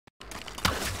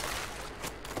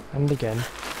And again.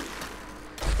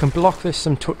 If I can block this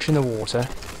from touching the water,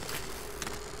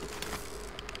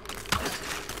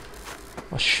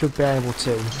 I should be able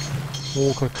to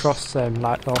walk across them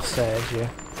like last stairs, yeah.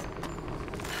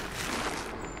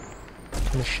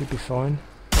 And this should be fine.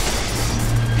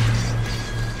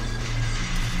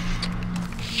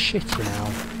 Shit, you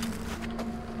know.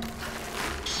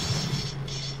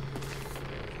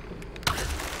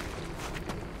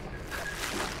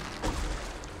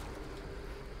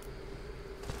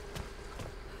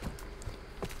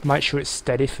 Make sure it's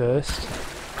steady first.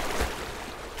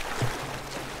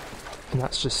 And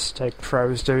that's just how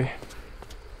pros do.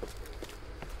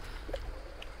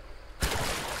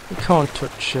 You can't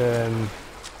touch the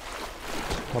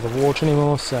water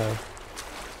anymore, so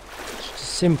it's just a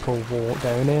simple walk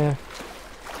down here.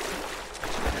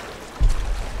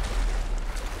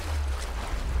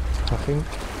 I think.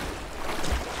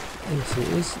 Yes, it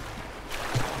is.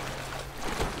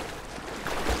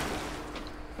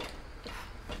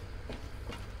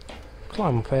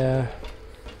 Climb up here.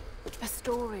 A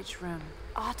storage room.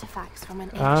 Artifacts from an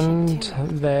And ancient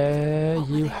tomb. there What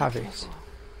were you they have looking it. for?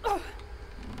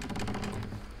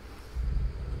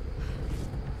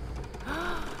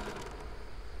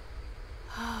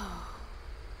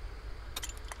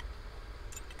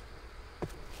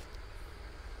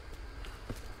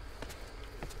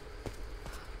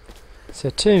 So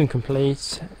tomb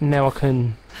complete. Now I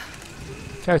can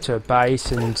go to a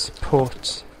base and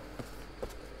put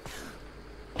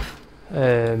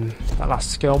that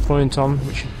last skill point on,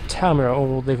 which should tell me where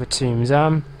all the other tombs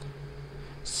are.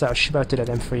 So I should be able to do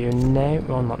them for you now.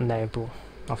 Well, not now, but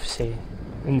obviously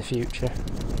in the future.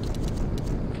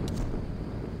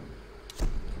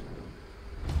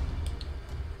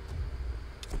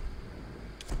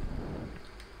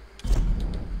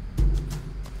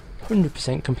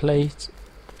 %100% complete.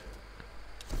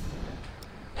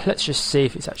 Let's just see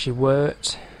if it's actually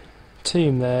worked.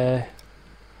 Tomb there.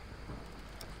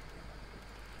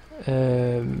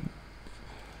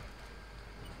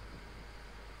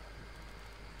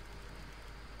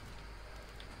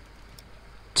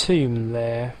 Tomb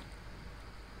there.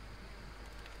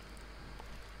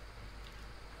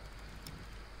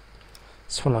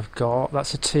 This one I've got.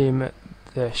 That's a tomb at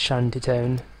the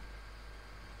Shantytown.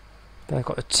 Then I've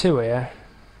got the two here,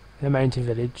 in the mountain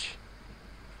village.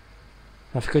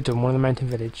 I think I've done one in the mountain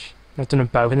village. I've done them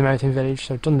both in the mountain village,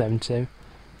 so I've done them too.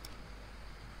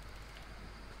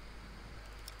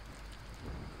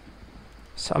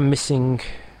 So I'm missing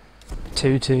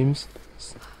 2 tombs.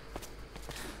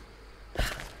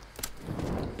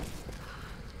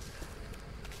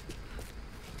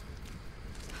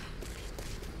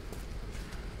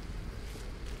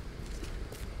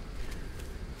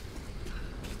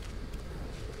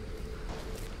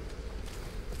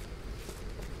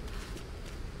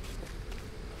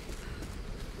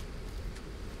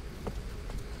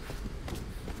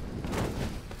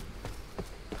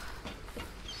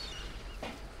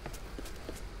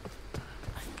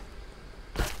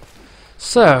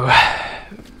 So,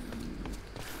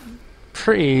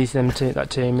 pretty easy that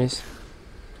tomb is.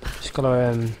 Just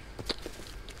gotta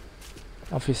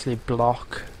obviously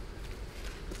block.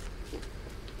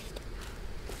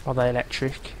 Are they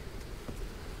electric?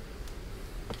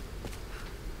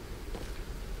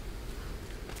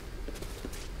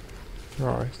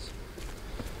 Right.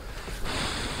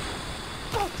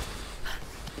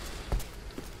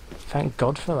 Thank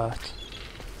God for that.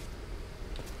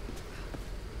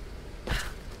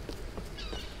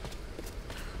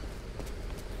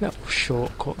 Little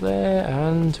shortcut there,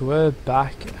 and we're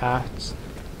back at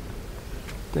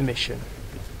the mission.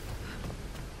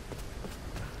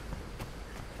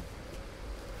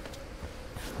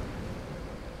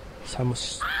 So I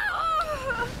must...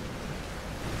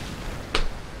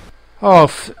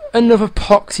 Oh, another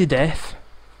poxy death.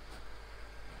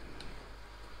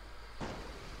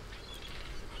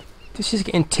 This is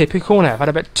getting typical now. I've had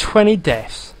about 20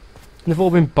 deaths, and they've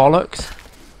all been bollocks.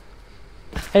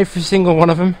 Every single one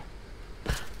of them.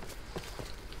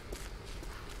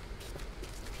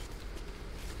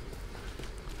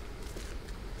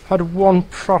 Had one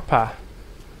proper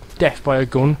death by a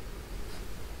gun.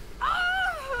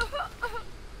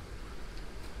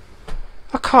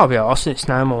 I can't be arsed this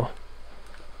no more.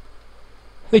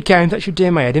 The game's actually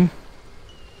doing my head in.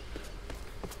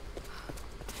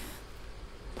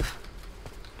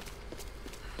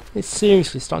 It's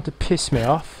seriously starting to piss me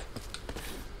off.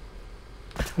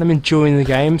 And I'm enjoying the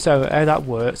game, so how that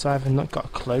works I have not got a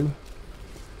clue.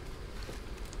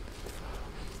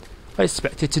 I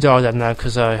expected to die then now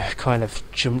because I kind of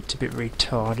jumped a bit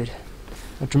retarded.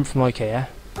 I jumped from like here.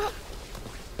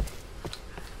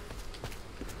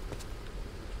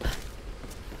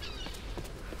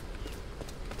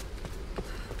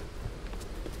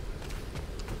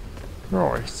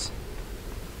 Right.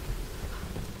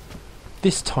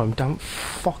 This time, don't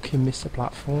fucking miss the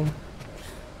platform.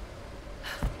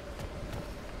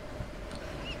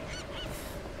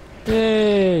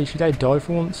 Yay! Should I die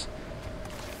for once?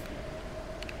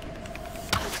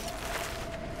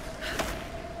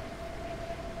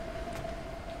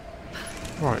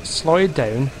 Right, slide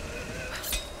down.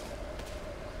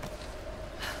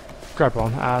 Grab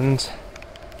on and...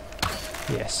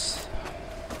 yes.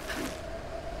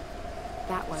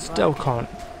 That won't Still work. can't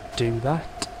do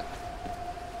that.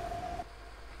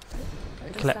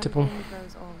 Collectible.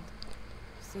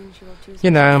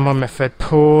 You know, my method.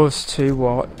 Pause to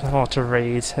what? Hard to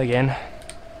read again.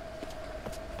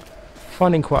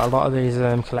 Finding quite a lot of these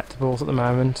collectibles at the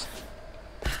moment.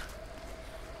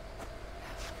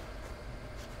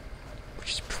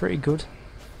 Which is pretty good.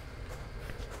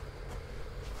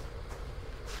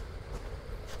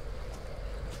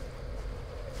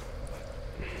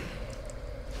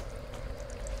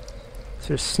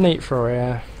 So sneak through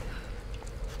here.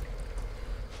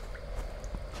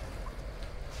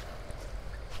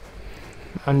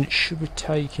 And it should be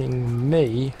taking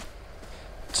me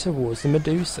towards the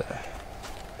Medusa.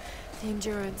 The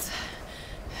Endurance.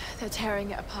 They're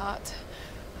tearing it apart.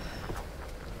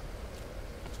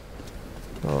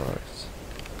 Alright.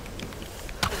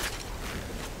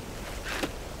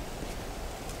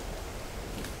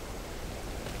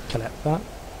 Collect that.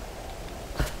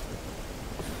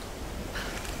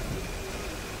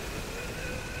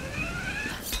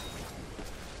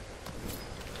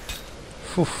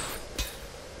 Oof.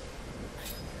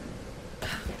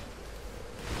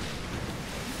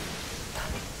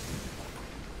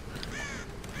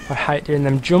 I hate doing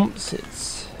them jumps,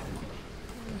 it's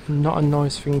not a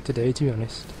nice thing to do, to be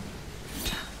honest.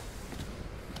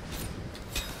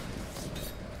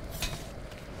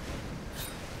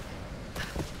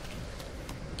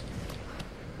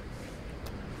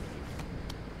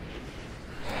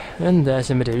 And there's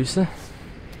a Medusa.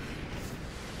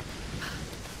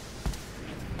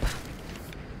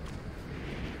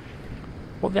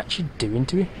 What are they actually doing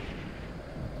to it?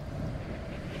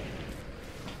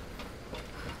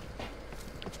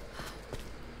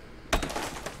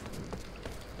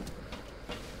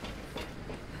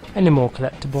 Any more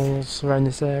collectibles around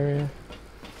this area?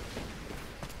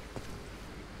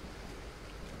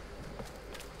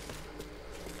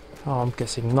 Oh, I'm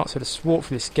guessing not, so let's walk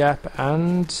through this gap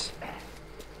and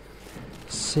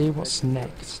see what's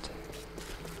next.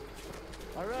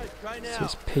 So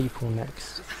it's people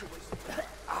next.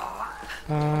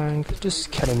 And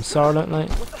just kill him silently.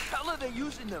 What the hell are they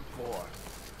using them for?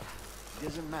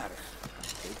 Doesn't matter.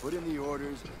 They put in the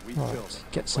orders, we fill them. Right,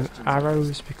 get some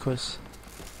arrows because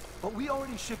But we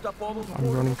already shipped up all those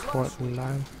I'm running portables quite last week.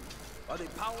 low. Are they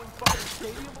powering fucking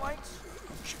stadium lights?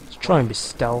 Let's try and be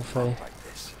stealthy. Like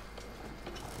this.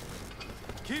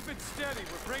 Keep it steady,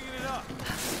 we're bringing it up.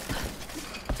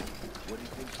 What do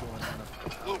you think's going on?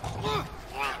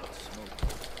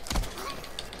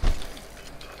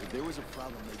 If there was a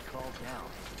problem, they'd call down.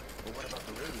 But what about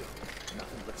the radio?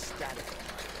 Nothing but static.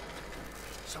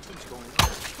 Something's going on.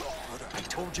 Brother, I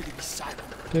told you to be silent.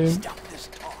 Boom. Stop this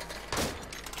talk.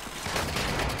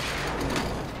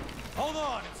 Hold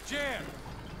on, it's jammed.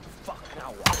 Fuck,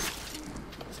 now what?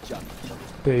 It's Johnny.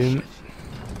 Boom.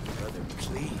 Brother,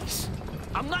 please.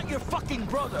 I'm not your fucking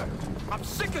brother. I'm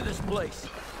sick of this place.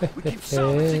 We keep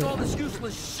salvaging all this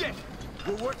useless shit.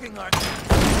 We're working our...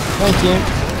 Thank you.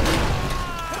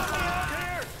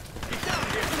 He's down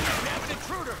here. We have an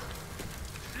intruder.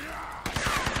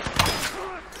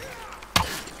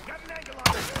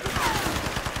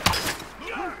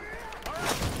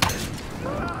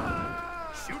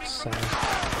 So,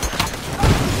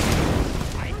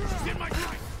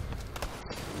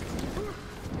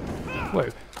 whoa.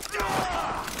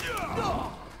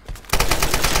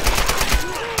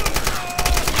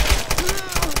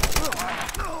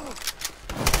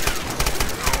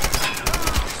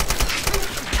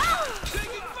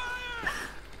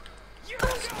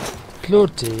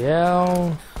 Bloody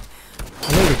hell.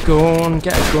 I need a gun,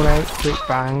 get a gun out, quick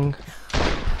bang.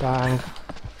 Bang.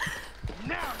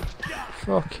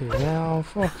 Fucking hell,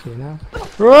 fucking hell.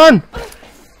 Run!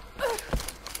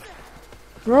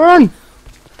 Run!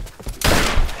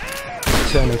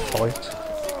 Turning fight.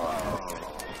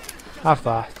 Have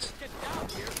that.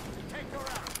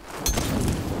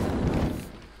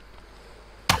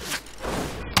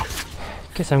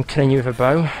 Guess I'm killing you with a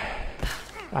bow.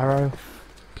 Arrow.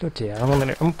 Bloody hell,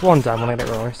 I'm one down, I'm gonna get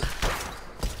it right.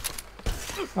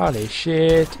 Holy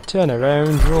shit. Turn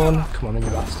around, run. Come on then, you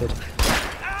bastard.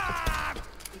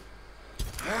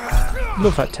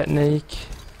 Love that technique.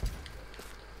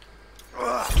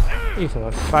 Even though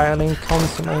I'm failing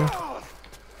constantly.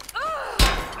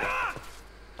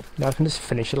 Now I can just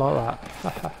finish it like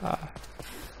that.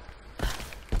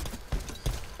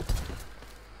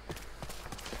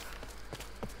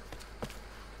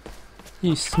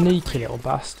 You sneaky little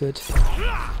bastard.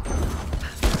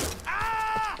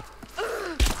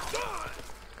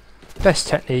 Best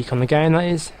technique on the game, that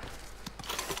is.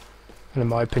 And in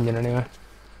my opinion, anyway.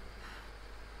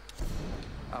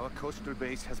 Our coastal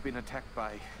base has been attacked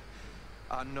by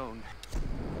unknown.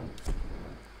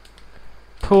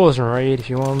 Pause and read if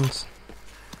you want.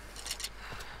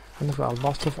 And I've got a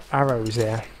lot of arrows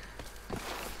here.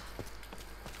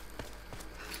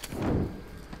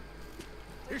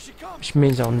 Here she comes. Which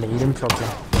means I'll need them probably.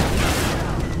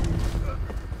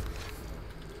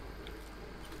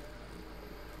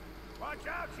 Watch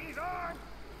out, she's armed.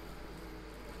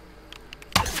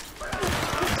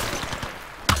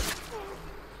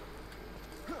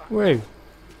 Woo!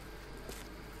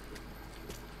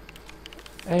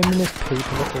 Aiming if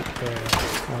people are up there,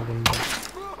 I wonder.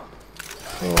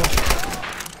 Oh.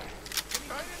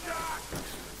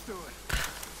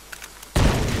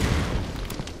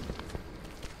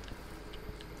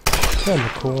 Turn the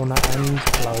corner and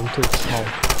blow into its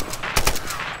smoke.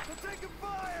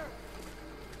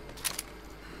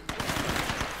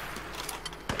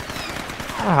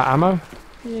 Ah, ammo?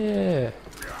 Yeah.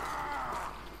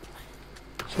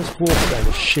 Just walk there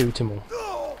and shoot them all.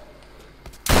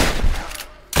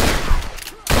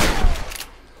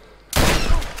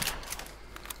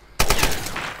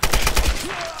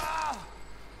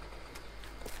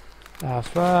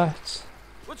 Have that.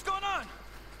 What's going on?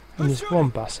 And there's one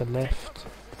bastard left.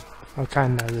 Okay,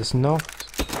 no, there's not.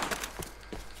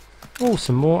 Oh,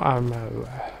 some more ammo.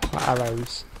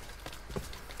 Arrows.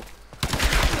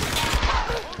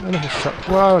 Another shot.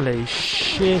 Holy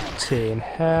shit in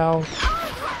hell.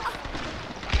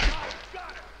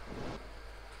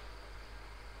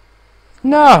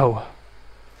 No!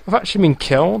 I've actually been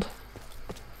killed.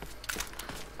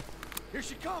 Here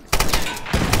she comes.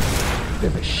 Bit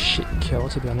of a shit kill,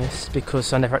 to be honest,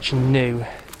 because I never actually knew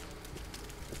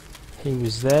he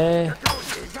was there.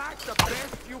 Is that the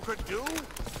best you could do?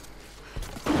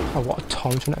 Oh, what a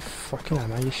taunt on that fucking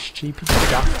ammo, you stupid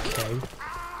daft cow.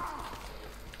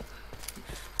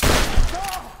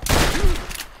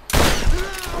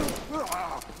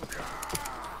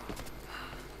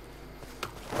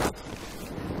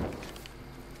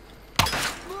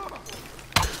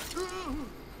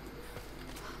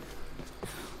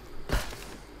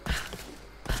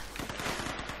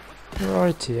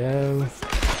 Rightio.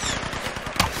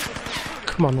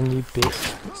 Come on then, you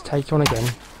bitch. Let's take on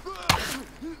again.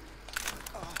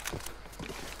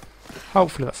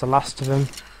 Hopefully that's the last of them.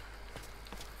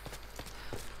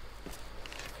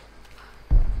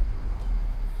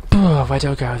 Where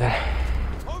do I go then?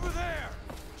 Over there!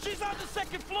 She's on the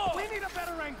second floor! We need a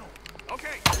better angle.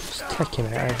 Okay. Just take him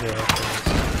out of here, please.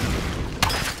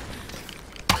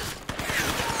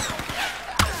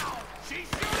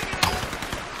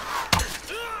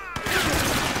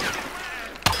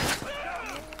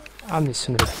 And this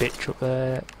son of a bitch up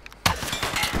there.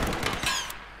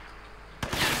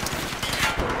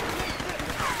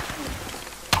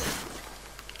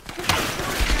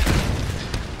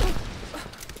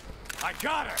 I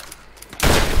got her!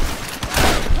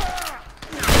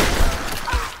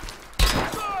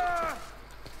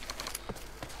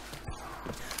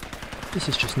 This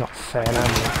is just not fair,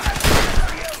 now.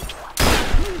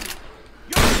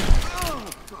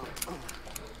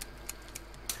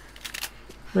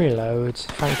 Reload.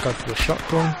 Thank God for the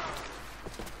shotgun.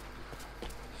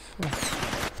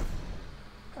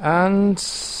 And,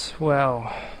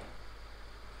 well,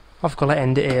 I've got to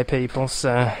end it here, people,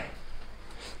 so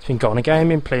it's been Goner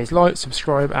Gaming. Please like,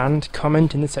 subscribe and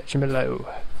comment in the section below.